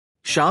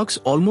Sharks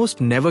almost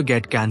never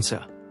get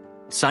cancer.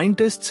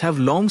 Scientists have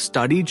long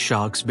studied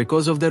sharks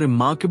because of their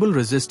remarkable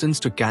resistance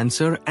to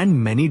cancer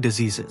and many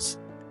diseases.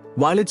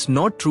 While it's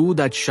not true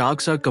that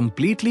sharks are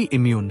completely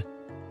immune,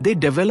 they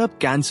develop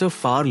cancer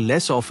far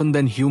less often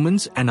than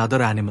humans and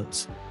other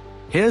animals.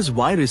 Here's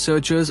why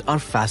researchers are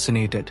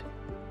fascinated.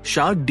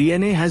 Shark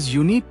DNA has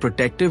unique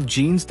protective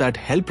genes that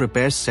help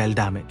repair cell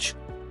damage.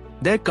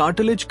 Their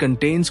cartilage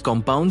contains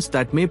compounds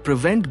that may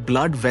prevent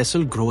blood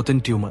vessel growth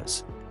in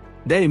tumors.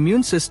 Their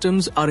immune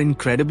systems are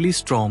incredibly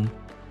strong,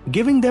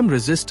 giving them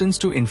resistance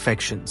to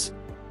infections.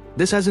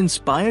 This has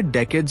inspired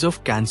decades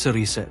of cancer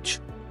research.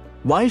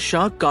 Why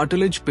shark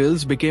cartilage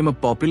pills became a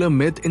popular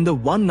myth in the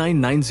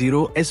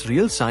 1990s.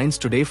 Real Science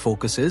Today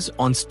focuses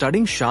on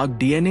studying shark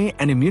DNA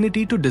and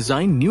immunity to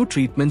design new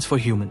treatments for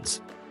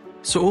humans.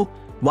 So,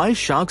 while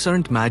sharks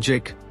aren't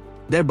magic,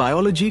 their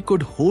biology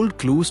could hold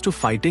clues to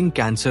fighting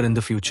cancer in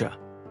the future.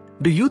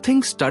 Do you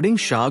think studying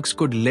sharks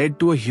could lead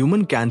to a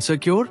human cancer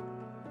cure?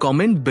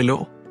 Comment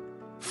below.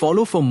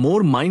 Follow for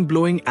more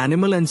mind-blowing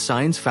animal and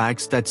science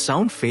facts that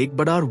sound fake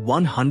but are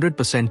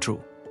 100%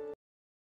 true.